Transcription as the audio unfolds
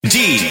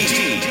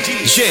DJ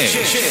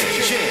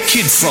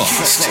Kid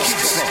Frost.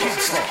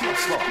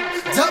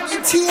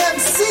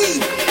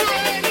 WTMC.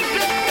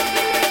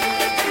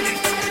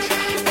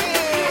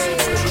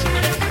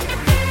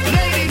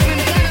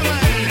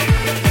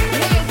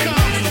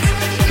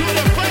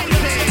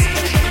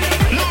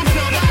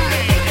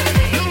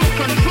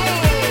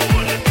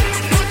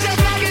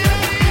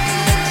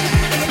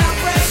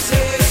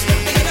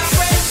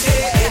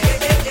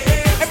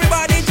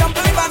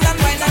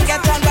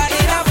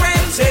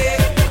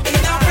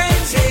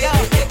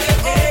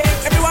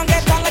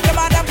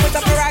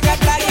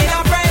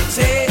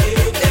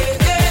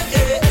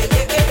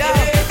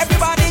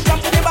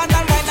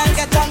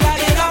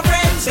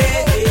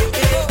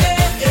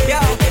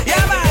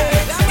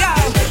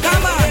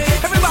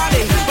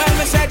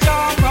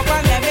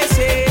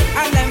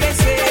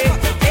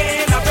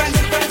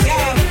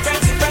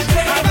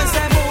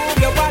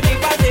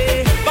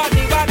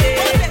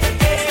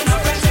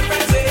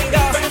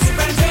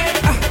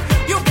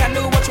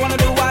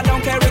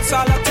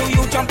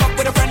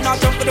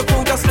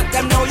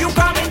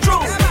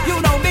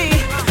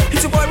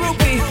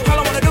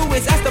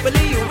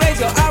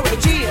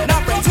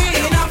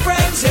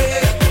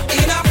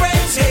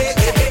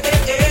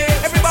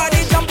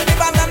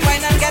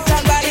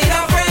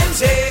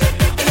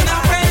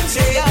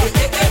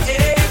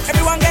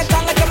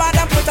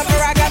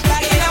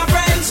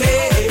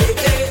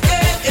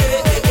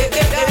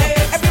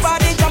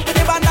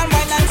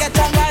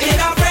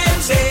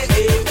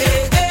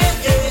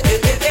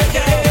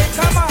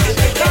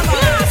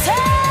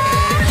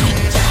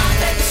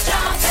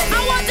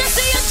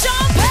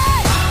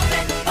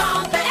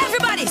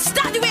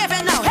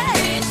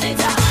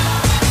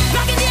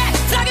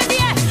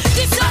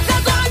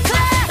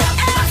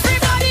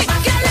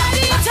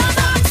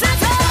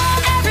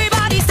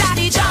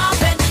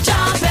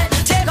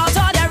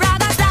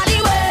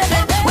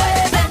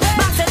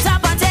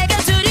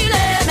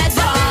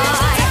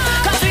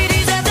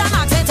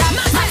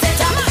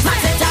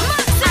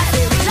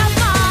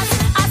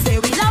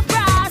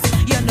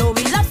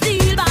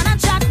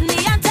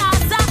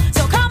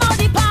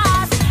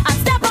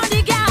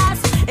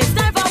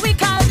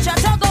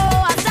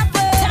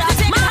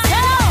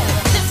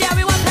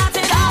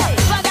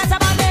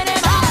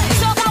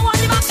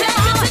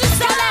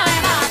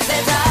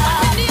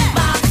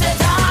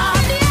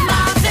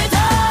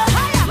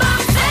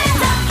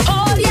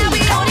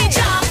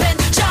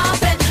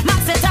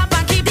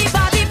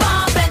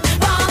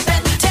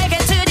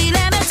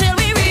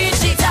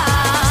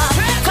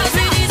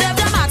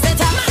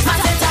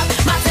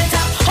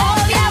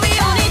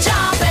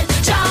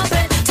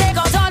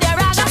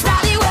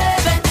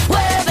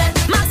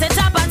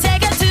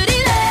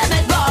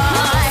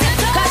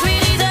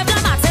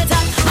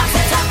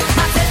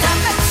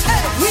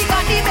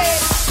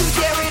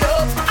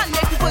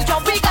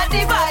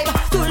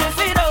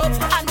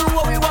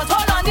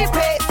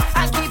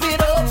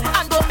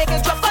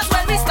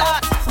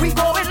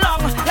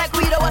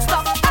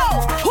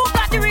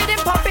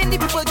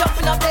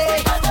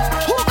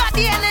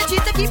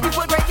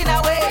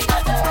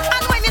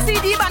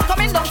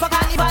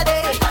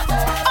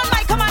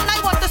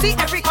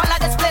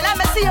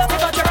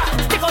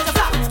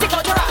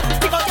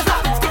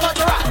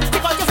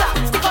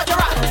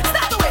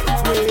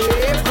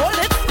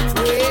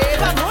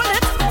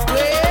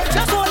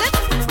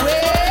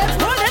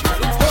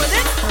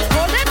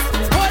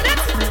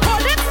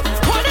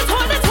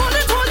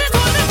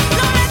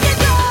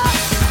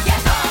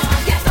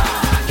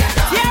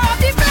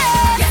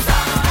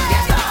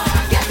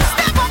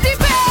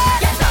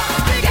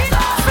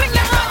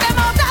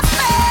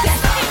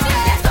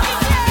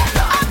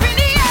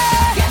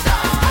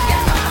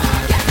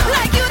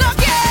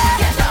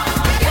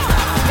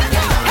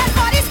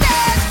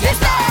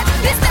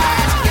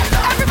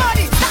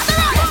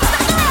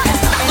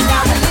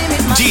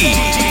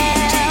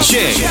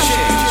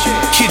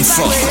 Kid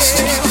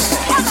Frost.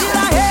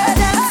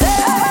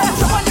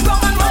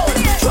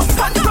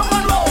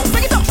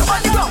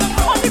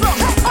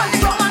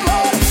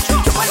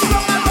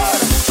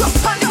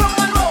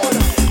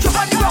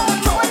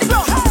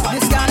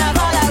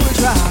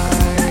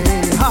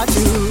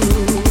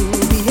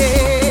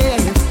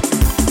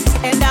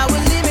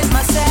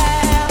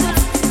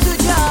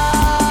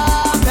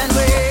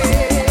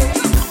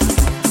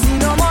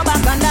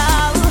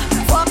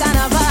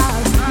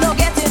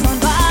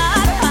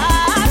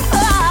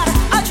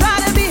 Try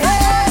to be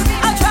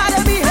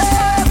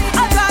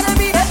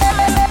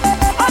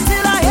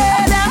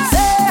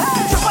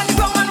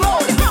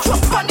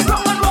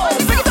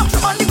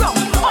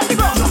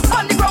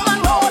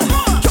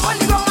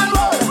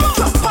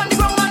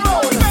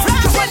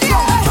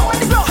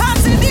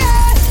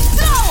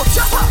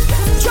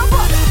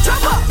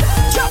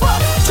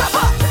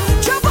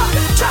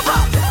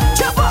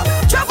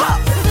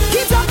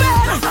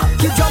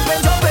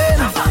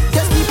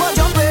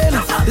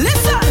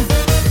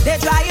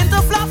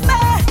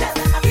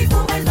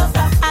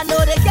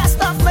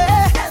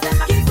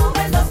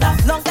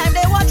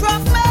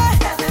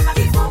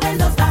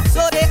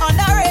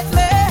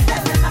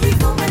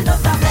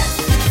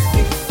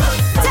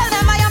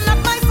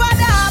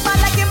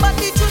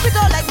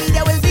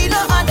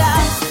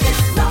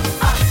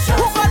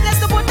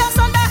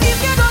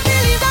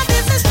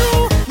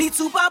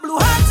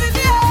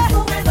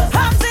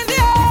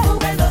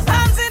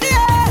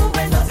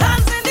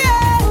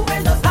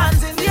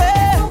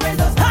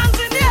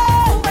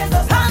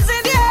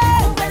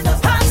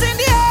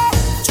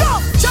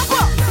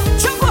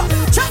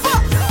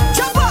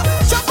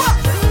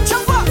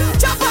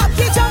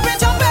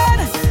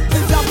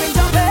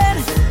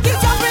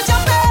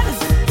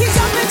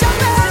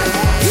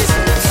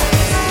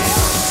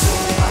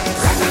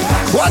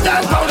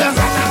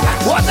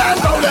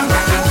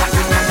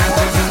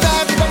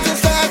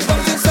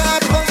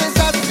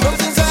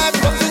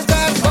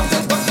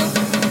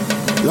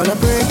Lord, I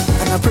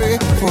pray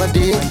for a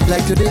day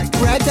like today,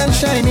 bright and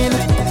shining.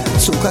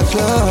 Soca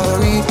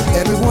glory,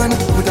 everyone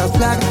with a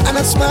flag and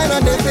a smile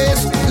on their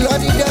face.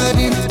 Lordy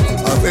daddy,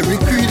 of every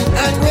creed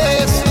and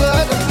race.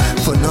 Lord,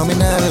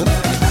 phenomenal,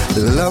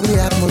 lovely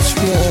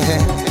atmosphere.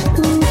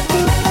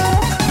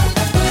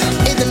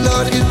 If the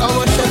Lord is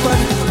our shepherd,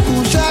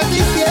 who shall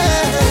be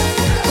feared?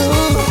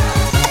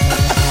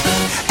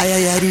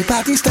 The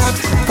party start,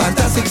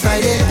 fantastic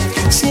Friday.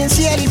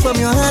 Sincerely from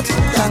your heart,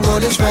 thank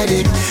God it's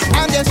Friday.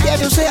 I'm just here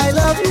to say I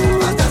love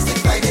you. Fantastic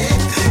Friday.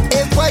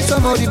 If voice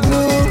somehow the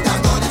blue,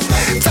 thank God it's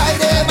Friday.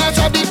 Friday, match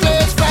up the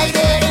place.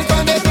 Friday, in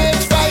front of the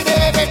place.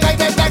 Friday,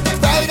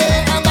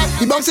 Friday, I'm back.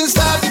 The bouncing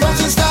start, the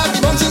bouncing start, the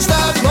bouncing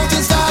start, the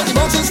bouncing start, the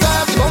bouncing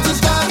start, the bouncing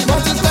start, the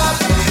bouncing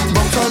start.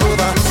 Bounce all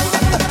over.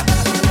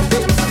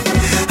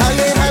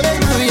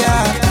 Hallelujah.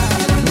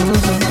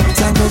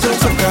 Thank God it's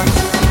soca.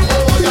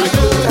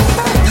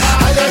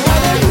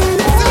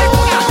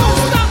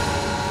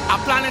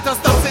 To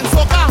stop sing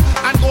soca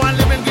and go and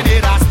live in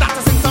Grenada. Start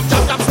to sing some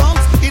jab songs,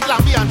 eat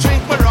lambi and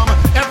drink my rum.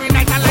 Every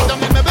night I lie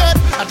down in my bed,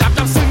 a jab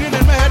singing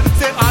in my head.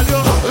 Say all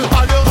you,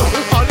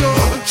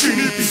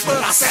 Trini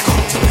people I say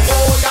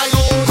oh yeah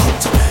yo,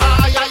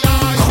 ay ay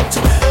ay,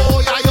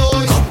 oh yeah yo.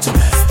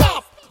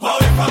 Stop,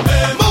 away from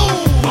them,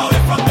 move,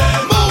 away from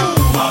them,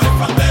 move, away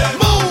from them,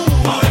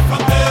 move, away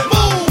from them,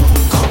 move.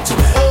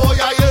 Oh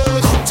yeah yo,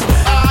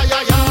 ay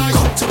ay ay,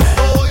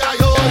 oh yeah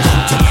yo.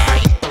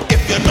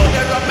 If you know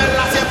the rum and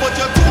lassie, put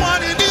your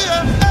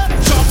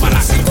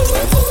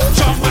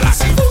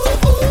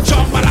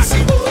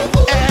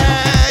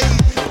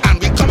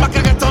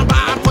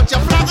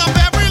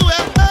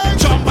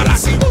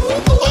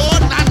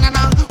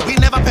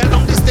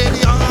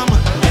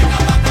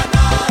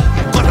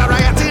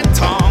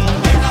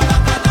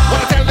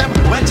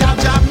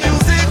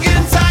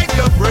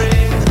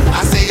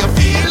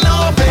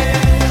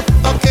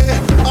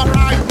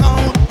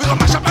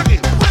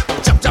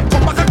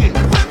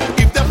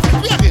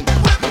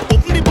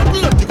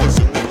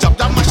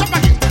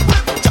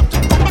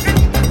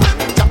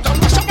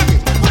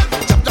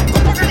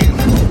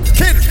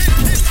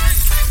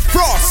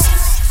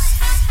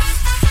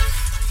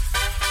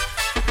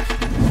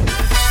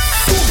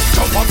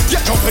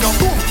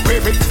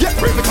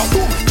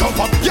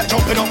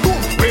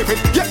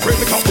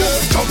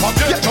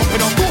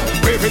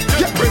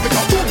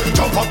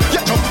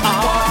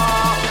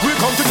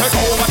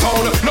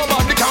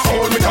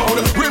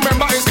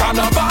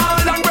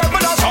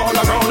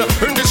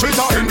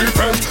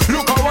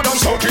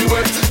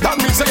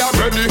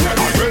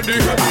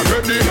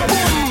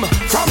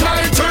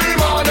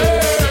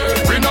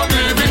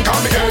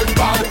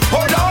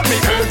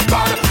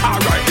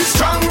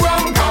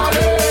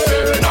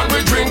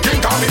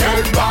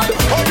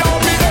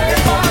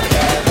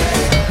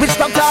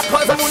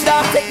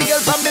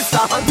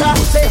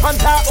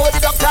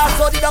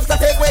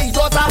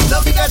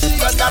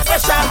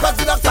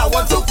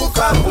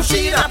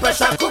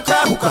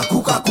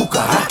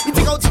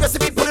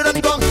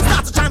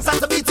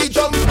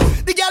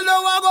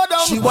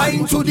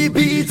to the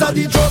beat of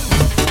the drum.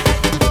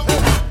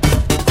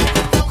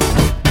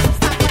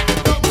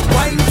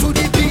 Wine to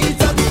the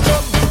beat of the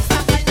drum.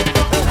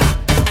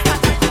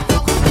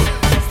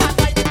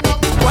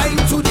 Wine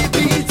to the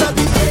beat of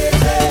the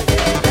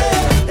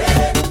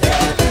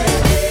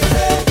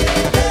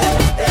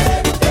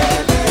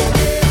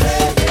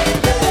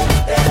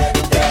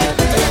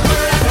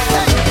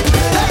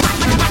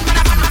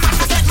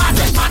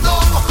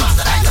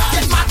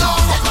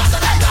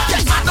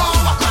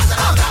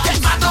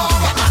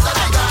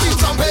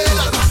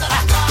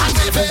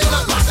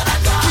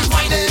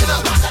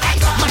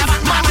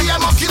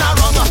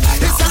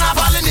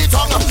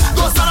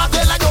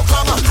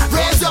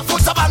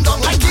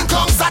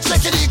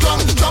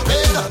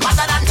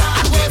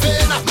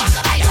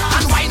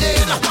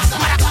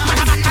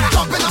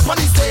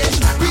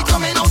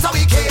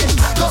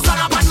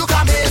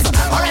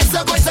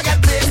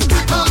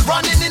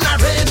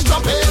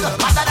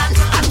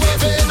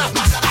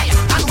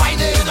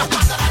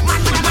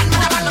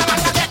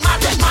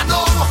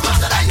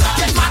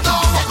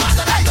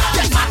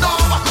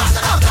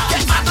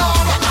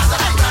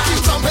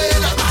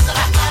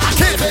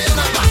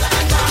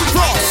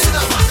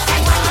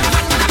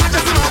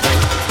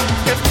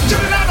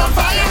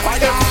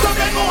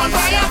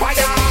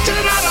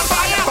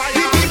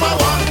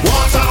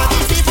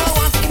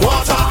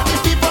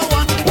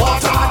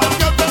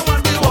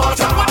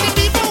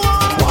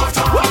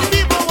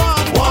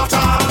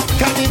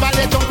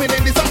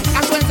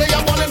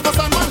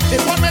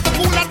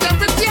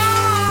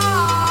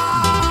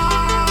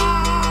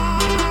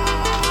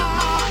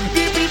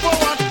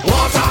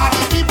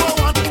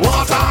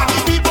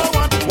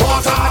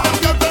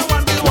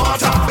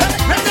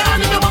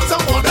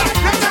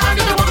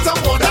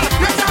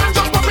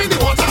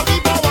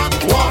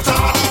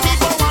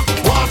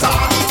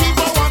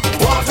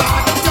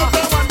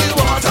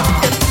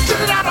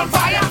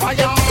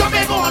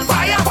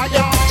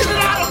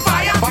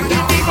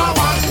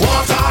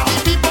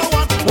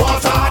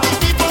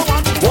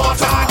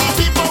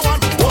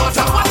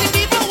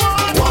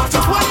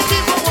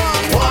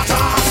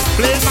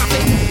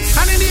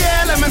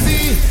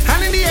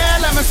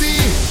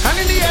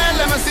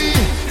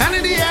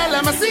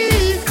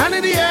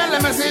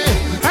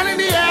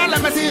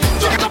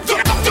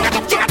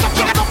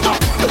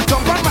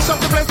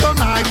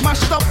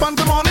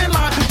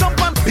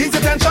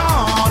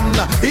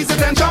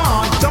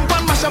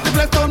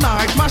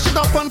it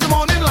up until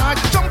morning light.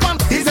 Jump on,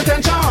 ease the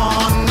tension,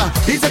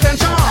 ease the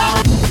tension.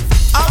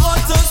 I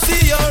want to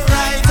see your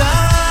right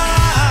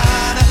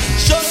hand.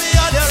 Show me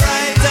on your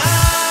right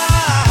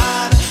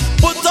hand.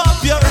 Put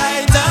up your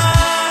right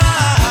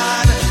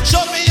hand.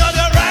 Show me on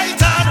your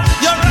right hand.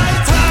 Your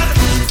right hand.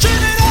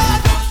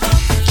 Trinidad,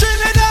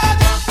 Trinidad,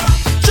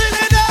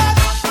 Trinidad,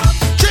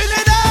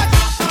 Trinidad.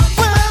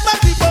 Where are my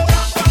people?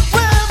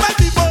 Where are my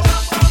people?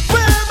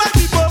 Where are my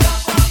people?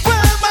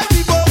 Where are my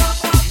people?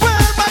 Where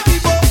are my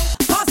people?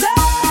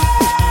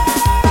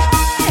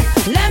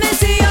 Let me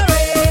see you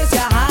raise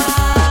your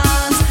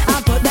hands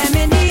and put them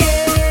in the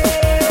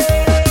air.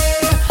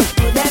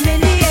 Put them in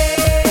the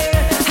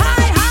air.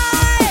 High,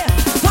 high.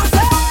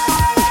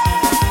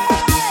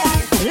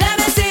 Let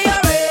me see you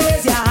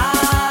raise your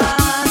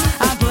hands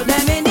and put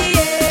them in the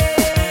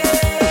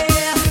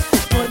air.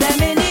 Put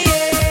them in the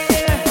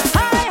air.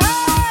 High,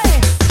 high.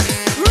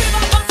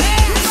 River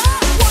Buffet,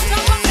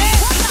 water buffet.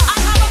 I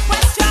have a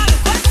question.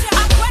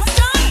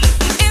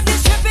 If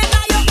this ship in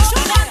your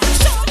ocean,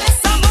 show me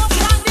some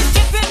ocean. This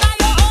ship in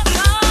your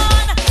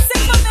ocean.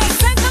 Sing for me,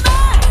 sing for me.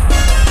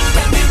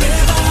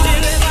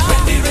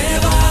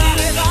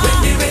 When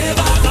the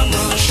river come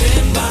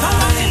rushing by.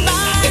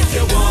 If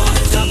you want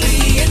to be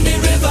in the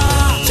river,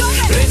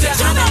 raise your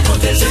hand and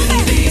put it in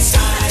the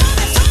sky.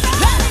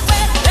 Let it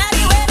wet,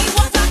 the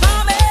water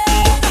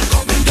coming.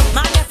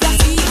 Man, if you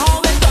see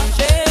how it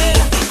touching,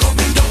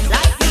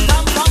 like it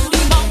come from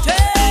the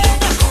mountain.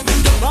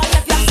 Boy,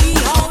 if you see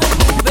how it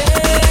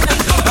moving,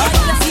 boy,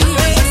 if you see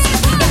it,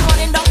 it's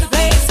running down the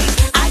place.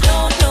 I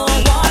don't know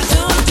what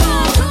to do.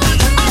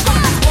 I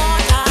want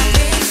water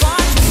things for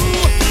you.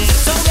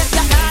 So if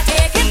you can't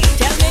take it,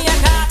 tell me you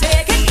can't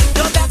take it.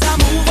 You better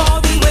move all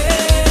the way.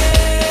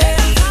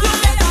 You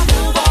better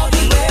move all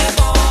the way,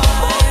 boy.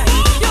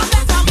 You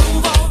better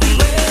move all the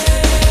way.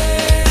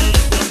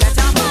 You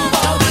better move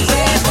all the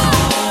way,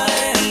 boy.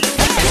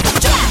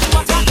 Jump,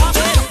 water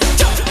coming.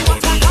 Jump,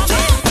 water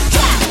coming.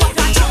 Jump,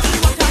 water, jump,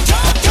 water,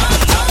 jump, jump,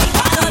 jump.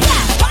 Paddle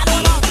in,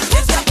 paddle out.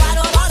 If you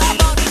paddle all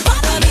about,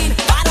 paddle in,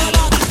 paddle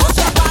out. Push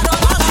your paddle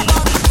all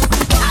about.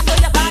 After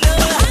you paddle,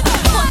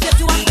 push it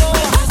to and fro.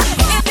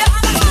 If you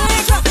have a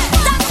trick,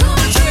 that's no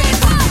trick.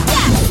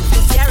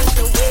 There is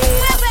the way.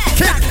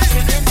 Start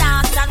tripping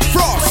down, start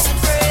Frost.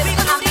 we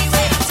gonna be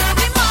waiting to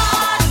be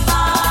mad,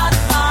 mad,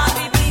 mad.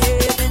 We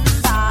behaving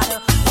bad.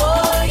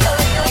 Oh, yo,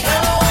 yo, yo.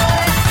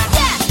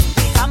 Yeah,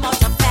 we come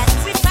out of bed,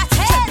 we fat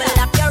head.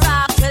 Triple up your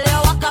rock till you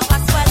walk up a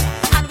sweat.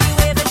 And we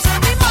waving to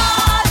be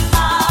mad,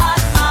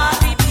 mad, mad.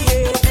 We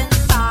behaving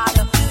bad.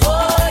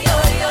 Oh, yo,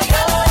 yo,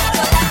 yo.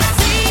 So let me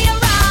see you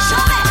rock.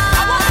 Show me,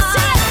 I wanna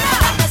see it.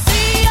 Let me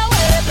see you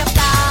wave your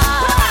flag.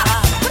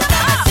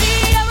 Let me see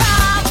you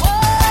rock.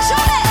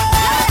 Show me,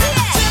 let me see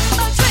it.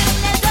 Triple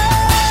Trinidad.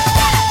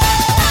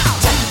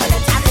 Triple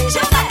it and raise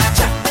it up.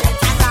 Triple it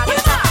and rock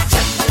it up.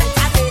 Triple it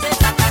and raise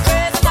it up. Raise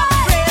it up,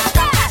 raise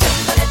it up.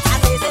 Triple it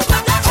and raise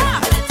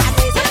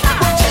it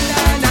up. Triple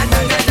it and raise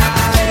it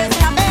up. Raise it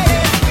up.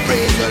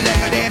 Raise your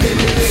leg again,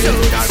 slow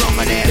down wrong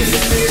again,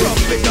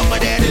 drop it down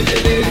again,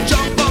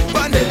 jump up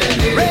and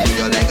raise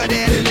your leg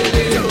again,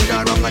 slow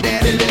down wrong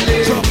again,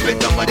 drop it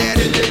down again,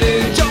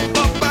 jump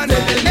up and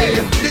hey,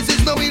 this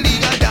is no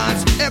illegal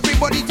dance.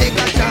 Everybody take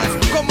a chance.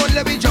 Come on,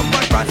 let me jump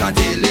and prance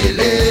until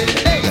lily.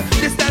 Hey,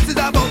 this dance is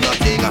about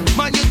nothing.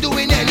 Man, you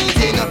doing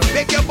anything.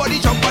 Make your body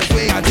jump and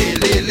sway until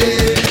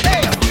lily.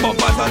 Hey,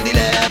 bumpers on the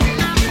left,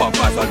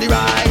 bumpers on the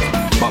right,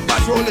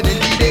 bumpers rolling in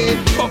the day,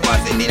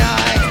 bumpers in the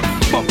night.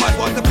 Bumpers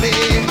want to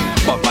play,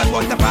 bumpers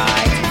want to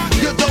fight.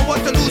 You don't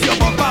want to lose your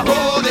bumper,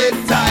 hold it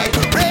tight.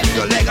 Raise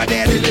your leg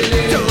again,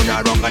 turn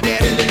around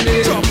again,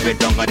 drop it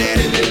down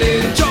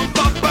again, jump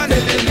up and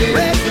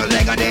raise your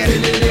leg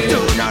again,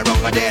 turn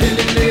around again,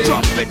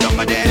 drop it down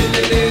again,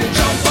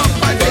 jump up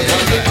and I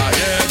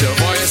hear the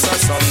voice of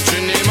some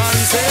Trini man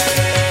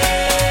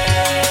say,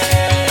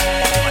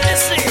 what you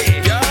say?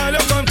 Girl,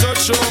 you come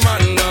touch your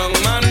man down,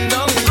 man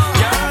down.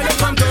 Girl, you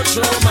come touch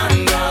your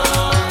man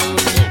down.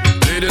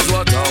 Ladies,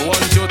 what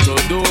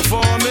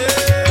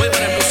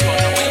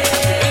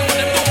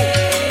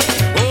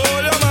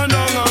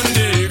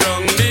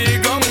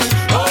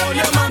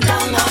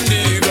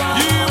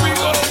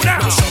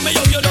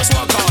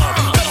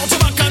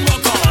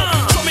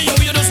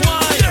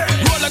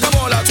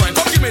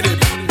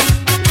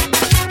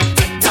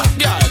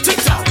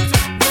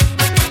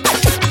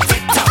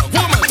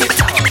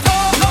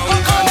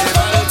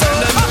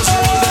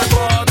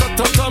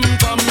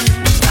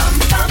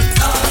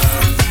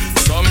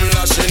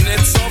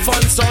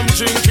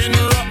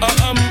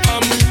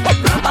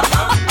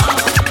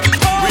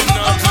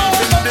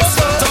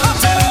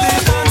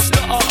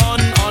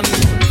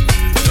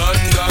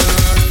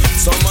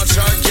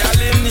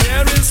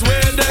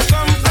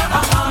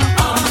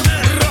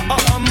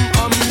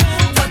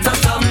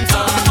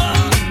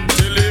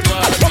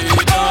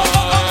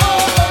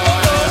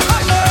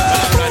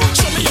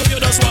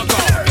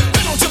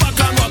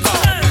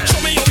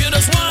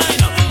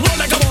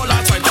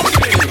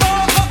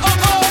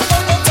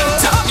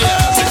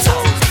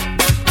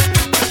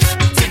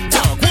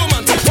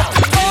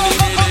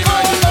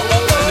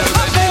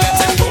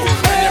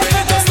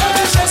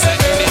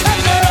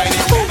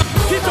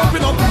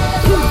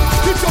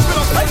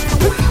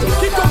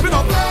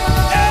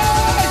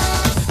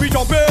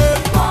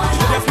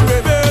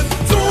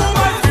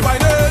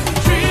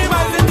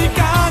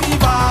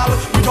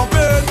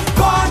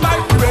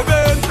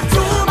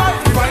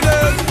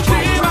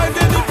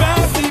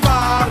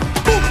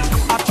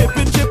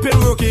been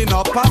working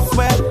up a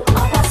sweat.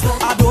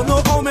 I don't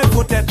know how me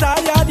put it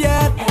tired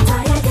yet.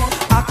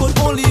 I could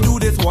only do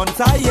this once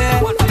a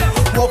year.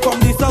 Walk from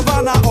the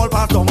savannah all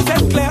past down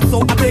St. Clair.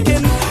 So I'm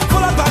taking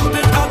full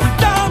advantage of the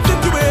damn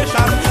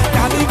situation.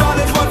 Carnival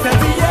is once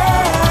every year.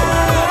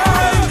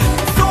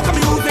 Soca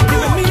music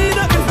giving me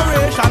the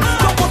inspiration.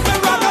 So put me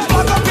rock and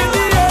rock up in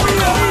the air.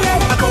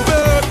 I go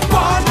bird,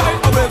 one night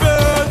of a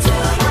bird.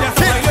 Yes,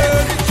 I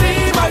learn, she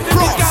might be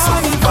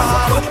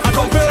carnival. I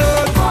go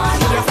bird,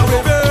 yes, I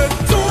will bird.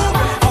 Two,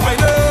 I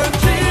learn,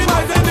 she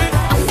might be.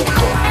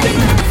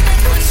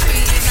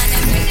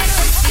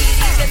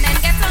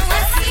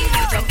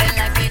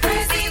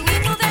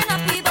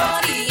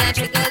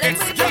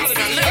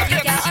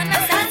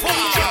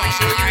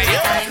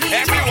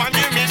 Everyone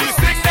give me the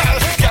signal.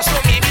 Just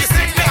show me the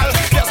signal.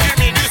 Just give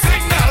me the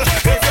signal.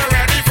 If you're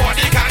ready for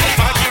the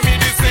carnival, give me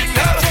the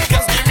signal.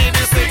 Just give me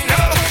the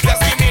signal.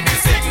 Just give me the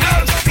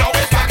signal. Now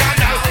it's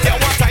bacchanal. Hear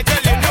what I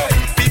tell you now.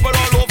 People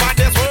all over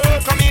this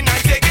world coming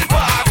and taking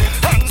part.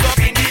 Hands up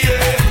in the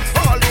air.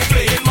 All who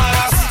playing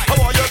mass. I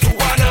want you to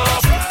one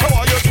up. I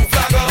want you to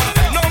flag up.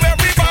 Now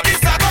everybody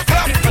start to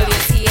clap. People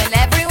you see it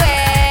everywhere.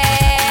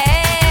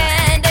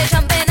 They're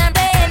jumping and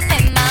playing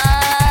them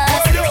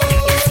mass. You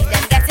see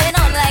them getting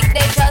on like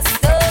they just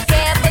don't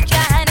care. Put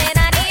your hand in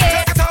the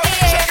air.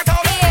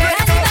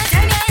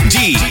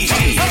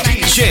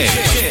 DJ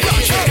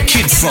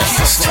Kid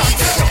Frost.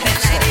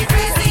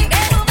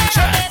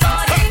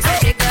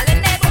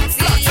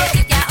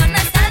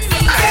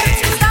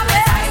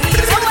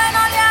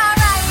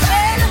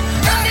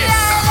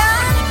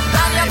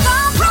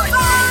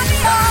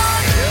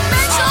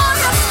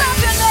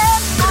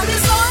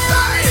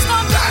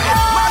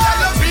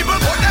 People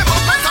put them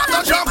up and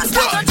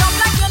start to jump.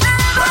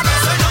 Well,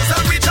 listen, no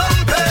say we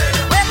jumping.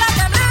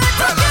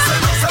 Well, listen,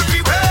 no say we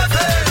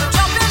waving.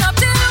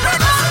 Well,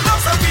 listen, no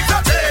say we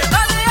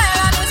flirting.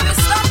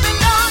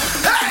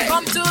 Hey!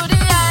 Come to the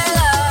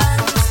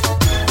islands.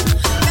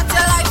 Get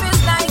your life is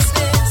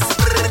niceness.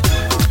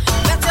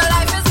 Get your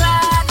life is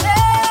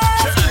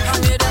gladness.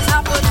 And it does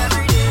happen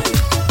every day.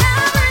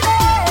 Every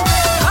day.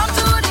 Come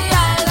to the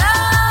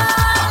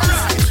islands.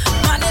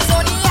 Man, there's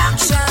only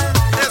action.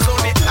 There's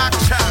only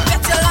action.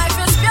 Get your life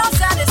is pure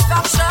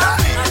satisfaction.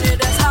 And it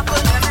does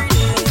happen every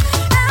day.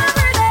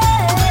 Every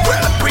day.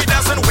 Well, we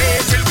doesn't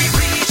wait till we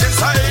reach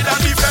inside and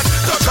be fed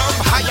to jump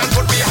high and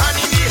put me hand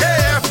in the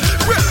air.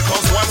 Well,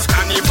 cause once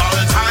carnival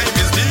time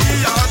is the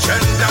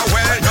agenda.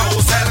 Well, no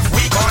self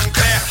we gone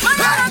clear. Man,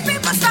 a lot of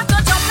people start to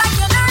jump like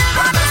you know.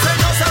 Well, listen,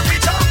 no say we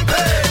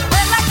jumping.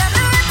 Well, like a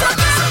little Well,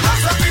 listen, no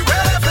say we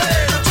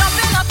waving.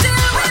 jumping up till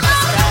we Well,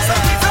 listen, no say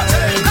we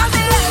flirting. Cause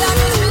the island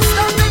is been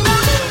stopping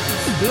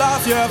up.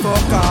 Last year for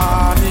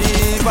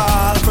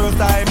carnival, first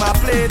time I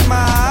played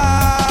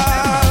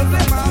mass.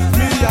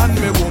 Me and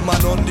me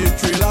woman on the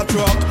trailer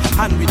truck,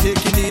 and we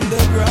taking in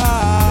the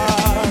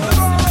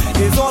grass.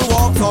 It's all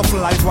walks of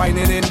life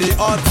whining in the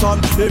hot sun.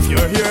 If you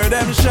hear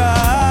them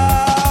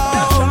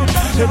shout,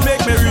 it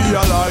make me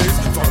realize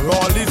for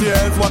all these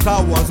years what I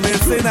was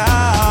missing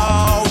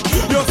out.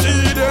 You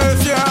see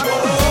this, yeah?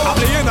 I'm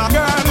playing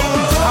again,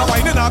 I'm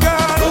whining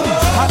again,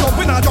 I'm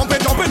jumping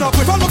up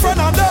with all my friends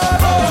and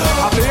them.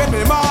 I'm playing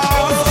me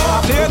mouse,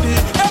 I'm playing the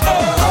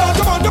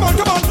come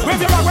on,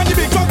 wave your rock when the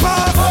big jump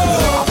pass.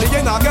 I'm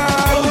playing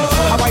again,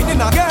 I'm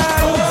whining again,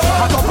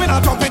 I'm jumping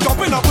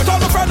up with all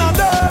my friends and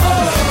them.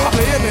 I'm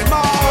playing me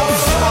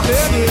mouse, I'm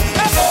playing the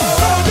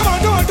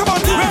come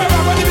on, wave your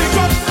rock when the big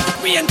jump.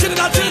 We ain't chilling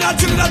out.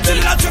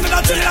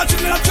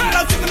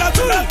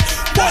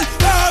 Well,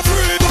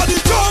 everybody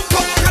jump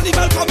up,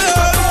 carnival coming.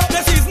 The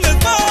season is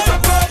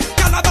mine,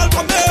 carnival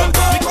coming.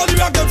 We call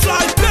you a good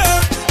fly play.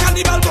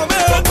 Carnival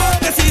coming,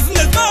 the season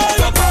is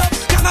mine,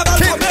 carnival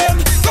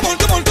coming. Come on.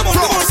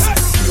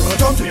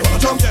 Do you wanna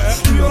jump?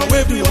 Do you wanna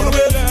wave? Do you wanna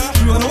wave?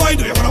 Do you wanna whine?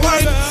 Do you wanna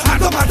whine?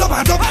 Hands up.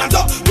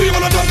 Do you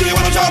wanna jump? Do you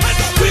wanna jump?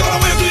 Do you wanna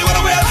wave? Do you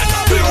wanna wave?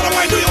 Do you wanna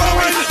whine? Do you wanna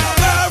whine?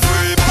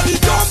 Everybody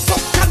jump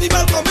up,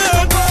 carnival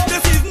coming. The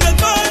season is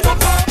mine,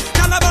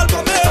 carnival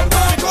coming.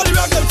 We call you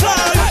a good fly.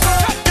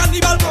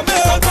 Carnival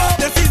coming,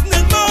 the season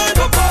is mine,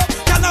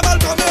 carnival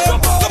coming.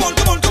 Come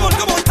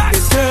on.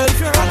 It's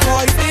girls and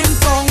boys in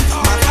song,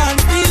 man and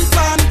steel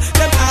fan.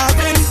 Them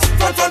having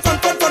fun.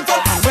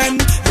 And when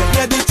they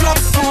hear the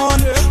drums on,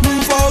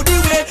 move out the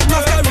way,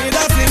 not carry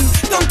that in.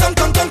 Dum.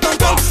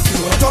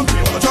 Do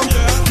you wanna jump?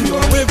 Do you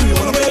wanna wave? Do you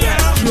wanna wave?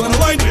 Do you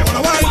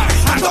wanna whine?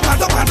 Hands up.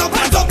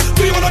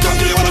 Do you wanna jump?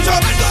 Do you wanna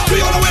jump? Do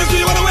you wanna wave? Do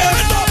you wanna wave?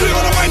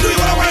 Do you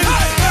wanna whine?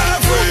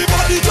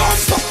 Everybody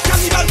jump up,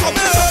 carnival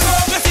coming.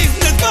 The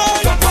season is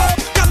mine,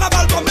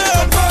 carnival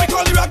coming. We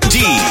call you a good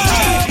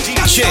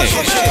DJ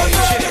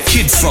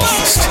Kid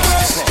Frost.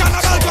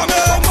 carnival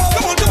coming.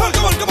 Come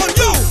on,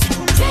 you.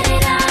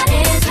 Trinidad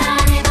is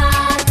carnival.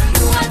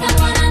 Welcome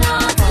one and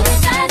all to the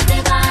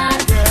festival.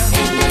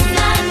 In this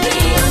land we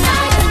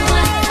unite and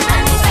one,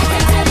 and we fight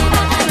until the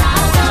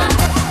bacchanal done.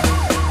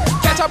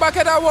 Catch a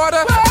bucket of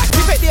water,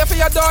 keep it there for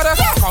your daughter.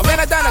 Cause when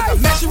I done, I got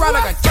mess you around,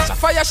 I got catch a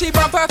fire, she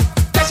bumper.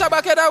 Catch a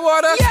bucket of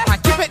water,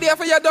 and Keep it there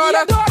for your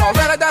daughter. Oh,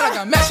 rather than I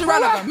can mess you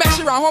around,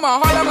 hold my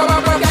heart, my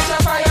papa catch a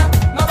fire,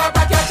 my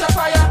papa catch a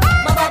fire,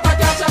 my papa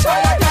catch a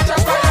fire, catch a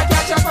fire,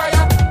 catch a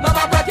fire, my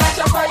papa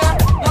catch a fire,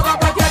 my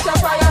papa catch a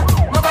fire,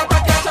 my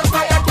papa catch a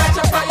fire, catch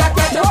a fire,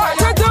 catch a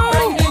fire. What to do?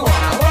 Bring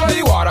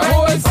the water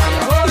hose,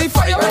 the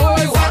fire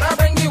hose,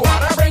 bring the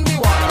water, bring the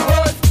water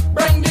hose,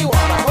 bring the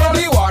water hose,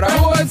 the water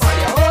hose,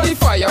 the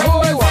fire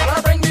hose,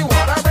 bring the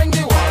water, bring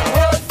the water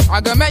hose.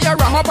 I gonna make you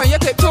run up on your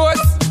tiptoes.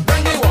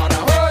 Bring the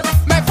water hose,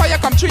 make fire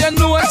come through your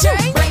nose.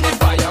 Bring the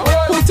fire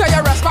hose, who tell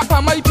you rest back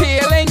on my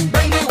peeling?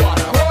 Bring the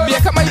water hose,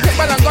 make up my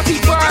paper and go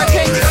keep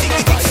working. Bring the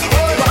fire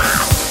hose.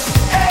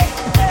 Hey,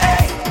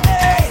 hey,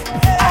 hey,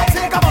 I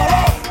take a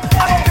borrow.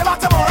 I don't give out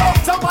tomorrow.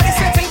 Somebody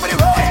say ting for the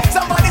road.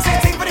 Somebody say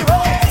ting for the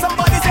road.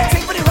 Somebody say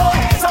ting for the road.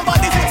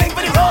 Somebody say ting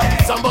for the road.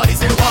 Somebody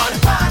say one.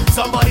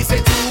 Somebody say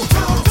two.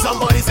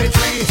 Somebody say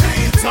three.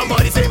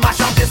 Somebody say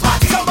mash up this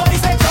party. Somebody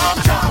say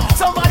jump.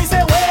 Somebody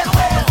say wait.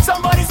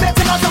 Somebody say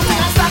take out something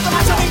and start to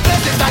mash up the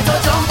place. It's like to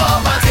jump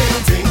up and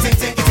ting, ting, ting,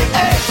 ting, ting,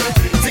 hey.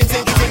 Ting,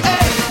 ting, ting,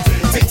 hey.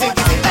 Ting, ting,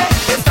 ting, hey.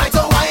 It's like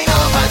to wind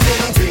up and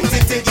ting, ting,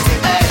 ting, ting,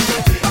 ting, hey.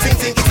 Ting,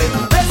 ting, ting.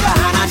 Raise your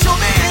hand and show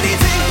me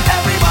anything.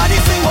 Everybody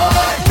sing, boy.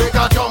 Take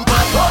a jump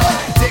and boy.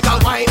 Take a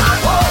wine and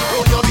boy.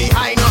 Roll your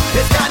behind up.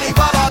 It's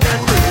carnival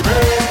again, baby.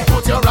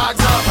 Put your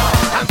rags up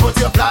and put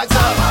your flags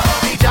up.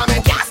 The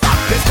jamming can't stop.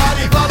 It's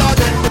carnival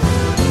again.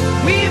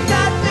 We've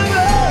got the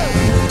road.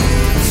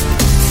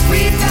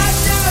 We've got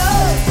the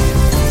road.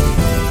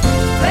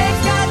 We've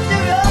got the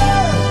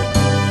road.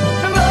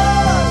 The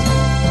road.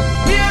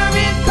 Here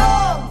it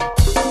comes.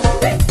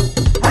 Hey,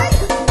 hey,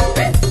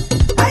 hey, hey,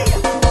 hey,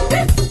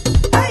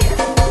 hey,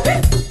 hey,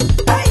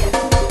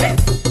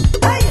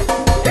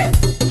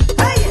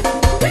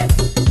 hey,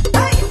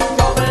 hey,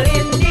 trouble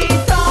in the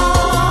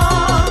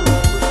song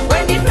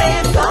when the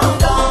flames come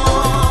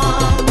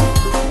down.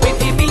 With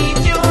the beat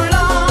you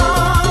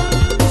long,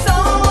 so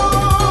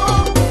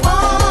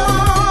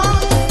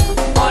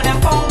all them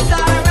folks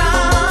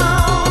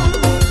around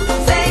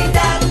say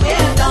that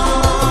they're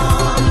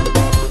done,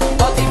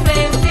 but the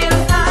flames still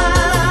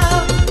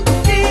have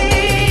the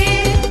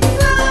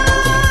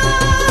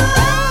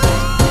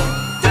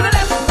to the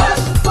left,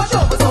 rush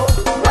over so,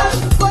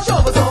 rush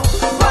over so,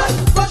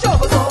 rush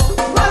over so,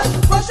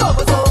 rush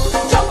over so,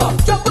 jump up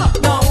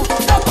now,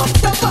 jump up now,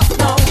 jump up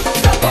now.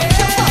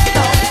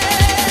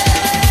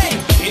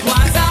 It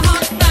was a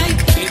hot night,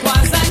 it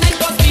was a night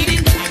for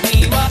speeding, and we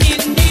were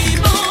in the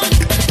mood.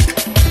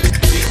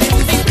 With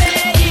music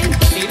playing,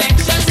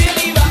 elections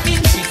really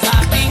rocking, she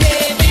start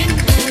behaving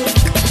good.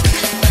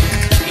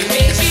 The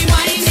way she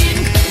whining,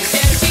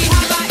 tell she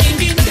have a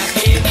engine that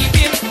gave the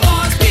bill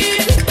for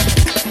speed.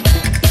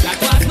 That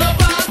was no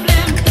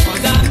problem,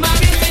 'cause I'm a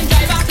racing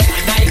driver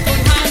and I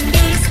could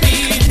handle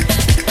speed.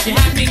 She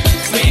had me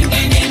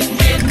swinging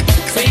engine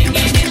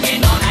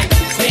all night,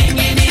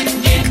 swinging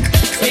engine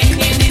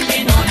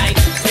all night,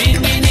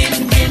 swinging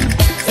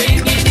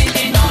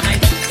engine all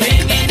night,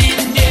 swinging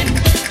engine,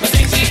 but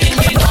swing she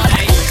engine all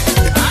night.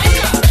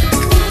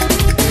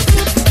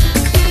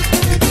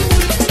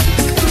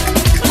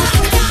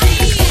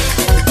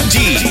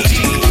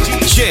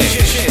 DJ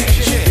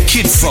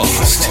Kid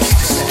Frost.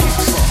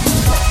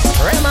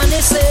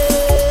 Reminiscing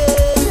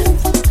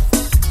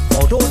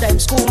about old time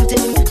school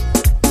thing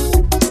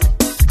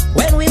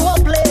when we were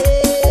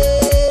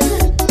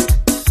playing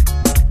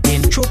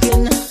in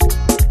Trucking.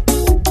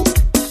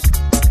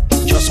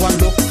 Just one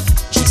look,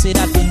 she said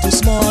that pin too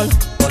small,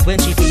 but when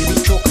she feel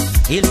it choke,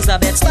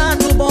 Elizabeth start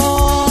to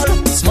ball.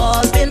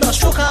 Small pin does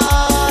stroke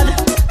hard.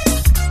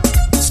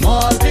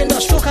 Small pin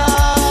does stroke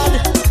hard.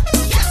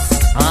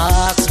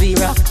 Ask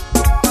Vera,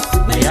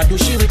 where I do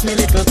she with me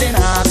little pin?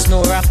 Ask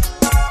Nora.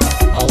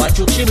 How I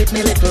took she with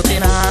me little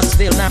pin? Ask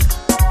Vilna.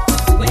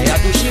 Where I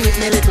do she with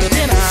me little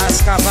pin?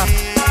 Ask Kava.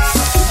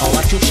 How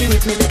I took she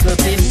with me little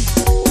pin?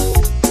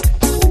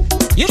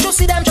 You should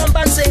see them jump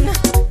and sing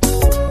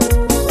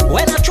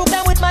when I took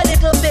them with my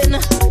little pin.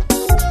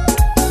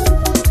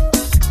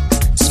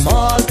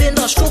 Small pin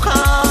does stroke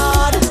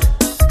hard.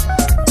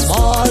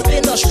 Small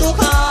pin does stroke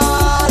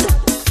hard.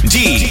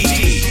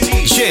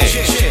 DJ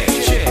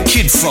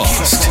Kid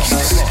Frost.